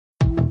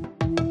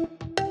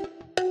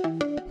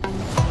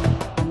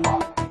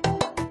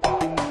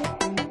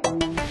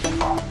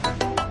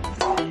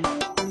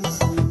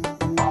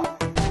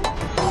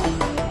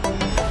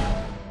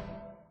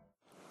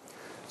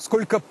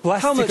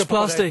How much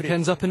plastic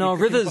ends up in our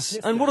rivers,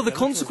 and what are the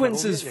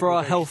consequences for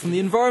our health and the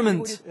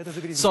environment?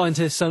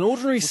 Scientists and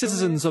ordinary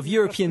citizens of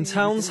European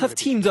towns have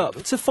teamed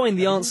up to find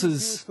the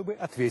answers.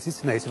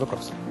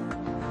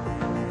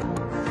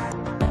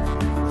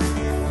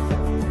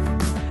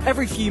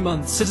 Every few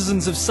months,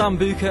 citizens of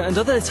Sambuca and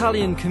other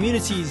Italian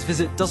communities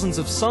visit dozens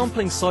of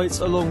sampling sites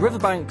along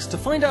riverbanks to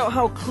find out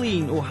how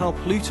clean or how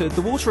polluted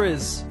the water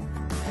is.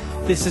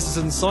 This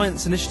citizen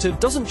science initiative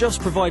doesn't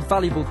just provide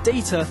valuable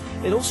data,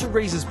 it also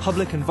raises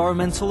public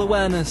environmental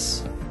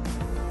awareness.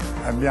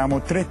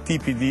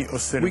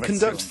 We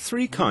conduct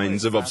three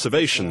kinds of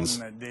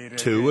observations.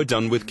 Two are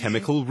done with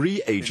chemical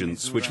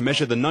reagents, which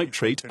measure the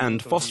nitrate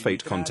and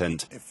phosphate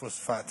content.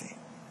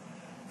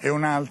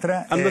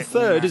 And the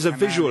third is a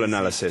visual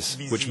analysis,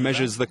 which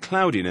measures the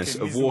cloudiness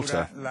of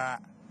water.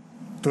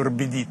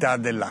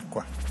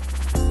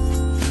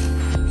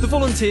 The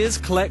volunteers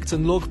collect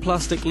and log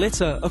plastic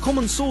litter, a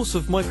common source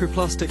of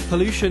microplastic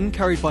pollution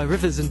carried by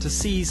rivers into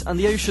seas and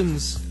the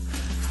oceans.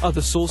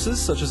 Other sources,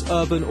 such as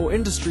urban or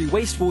industry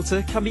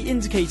wastewater, can be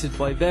indicated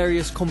by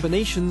various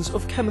combinations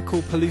of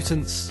chemical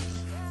pollutants.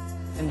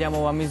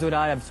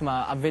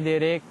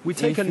 We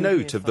take a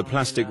note of the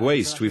plastic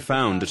waste we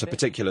found at a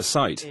particular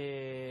site.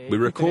 We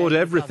record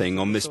everything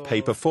on this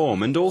paper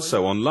form and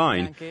also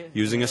online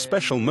using a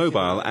special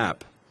mobile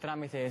app.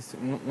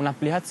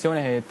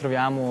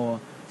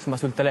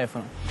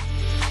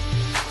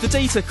 The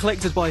data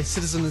collected by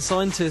citizen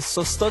scientists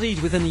are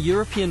studied within a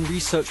European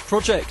research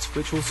project,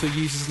 which also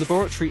uses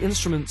laboratory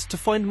instruments to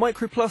find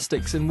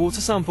microplastics in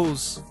water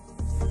samples.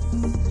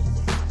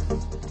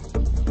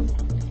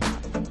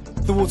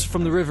 The water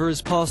from the river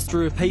is passed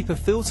through a paper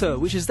filter,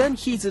 which is then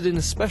heated in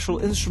a special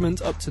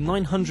instrument up to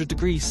 900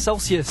 degrees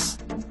Celsius.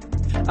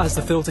 As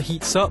the filter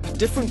heats up,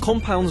 different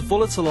compounds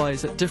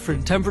volatilize at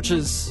different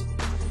temperatures.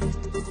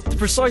 The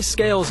precise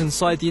scales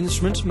inside the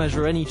instrument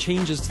measure any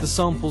changes to the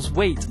sample's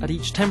weight at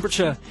each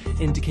temperature,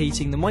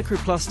 indicating the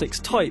microplastic's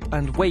type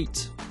and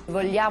weight.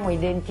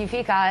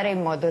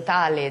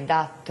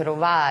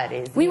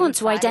 We want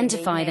to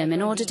identify them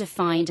in order to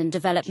find and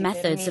develop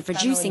methods of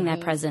reducing their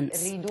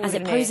presence, as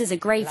it poses a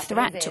grave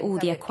threat to all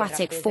the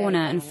aquatic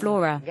fauna and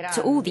flora,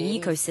 to all the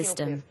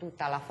ecosystem.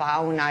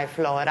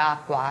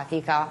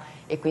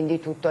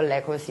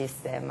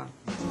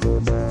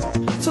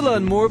 To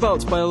learn more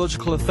about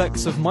biological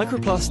effects of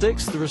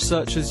microplastics, the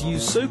researchers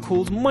use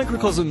so-called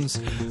microcosms,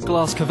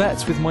 glass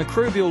cuvettes with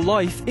microbial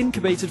life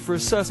incubated for a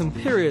certain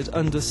period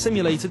under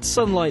simulated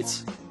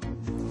sunlight.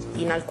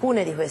 Inside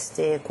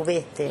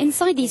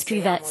these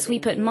cuvettes, we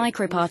put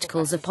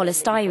microparticles of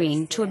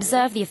polystyrene to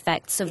observe the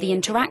effects of the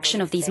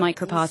interaction of these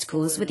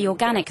microparticles with the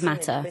organic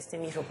matter.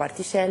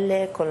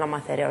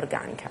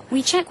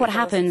 We check what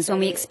happens when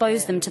we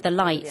expose them to the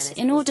light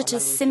in order to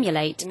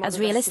simulate, as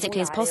realistically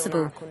as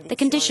possible, the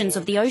conditions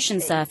of the ocean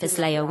surface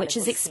layer, which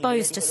is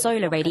exposed to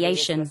solar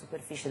radiation.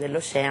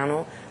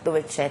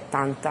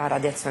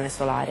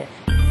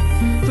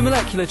 The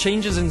molecular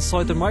changes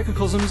inside the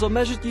microcosms are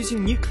measured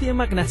using nuclear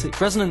magnetic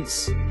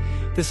resonance.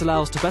 This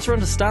allows to better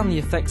understand the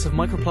effects of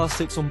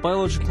microplastics on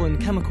biological and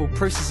chemical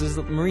processes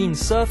at the marine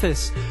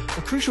surface,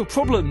 a crucial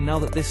problem now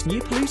that this new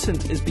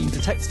pollutant is being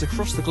detected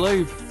across the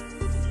globe.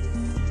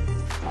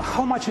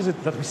 How much is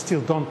it that we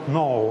still don't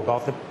know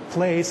about the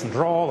place and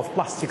role of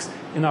plastics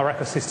in our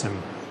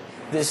ecosystem?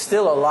 There's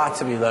still a lot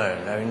to be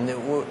learned. I mean,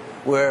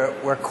 we're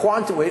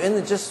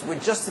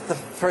just at the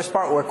first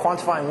part. We're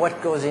quantifying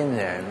what goes in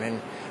there. I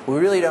mean, we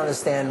really don't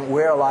understand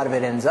where a lot of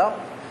it ends up.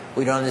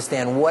 We don't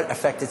understand what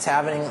effect it's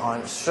having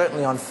on,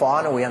 certainly on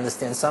fauna. We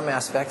understand some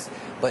aspects,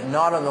 but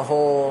not on the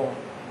whole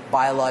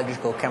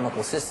biological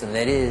chemical system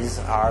that is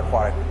our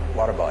aquatic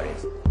water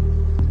bodies.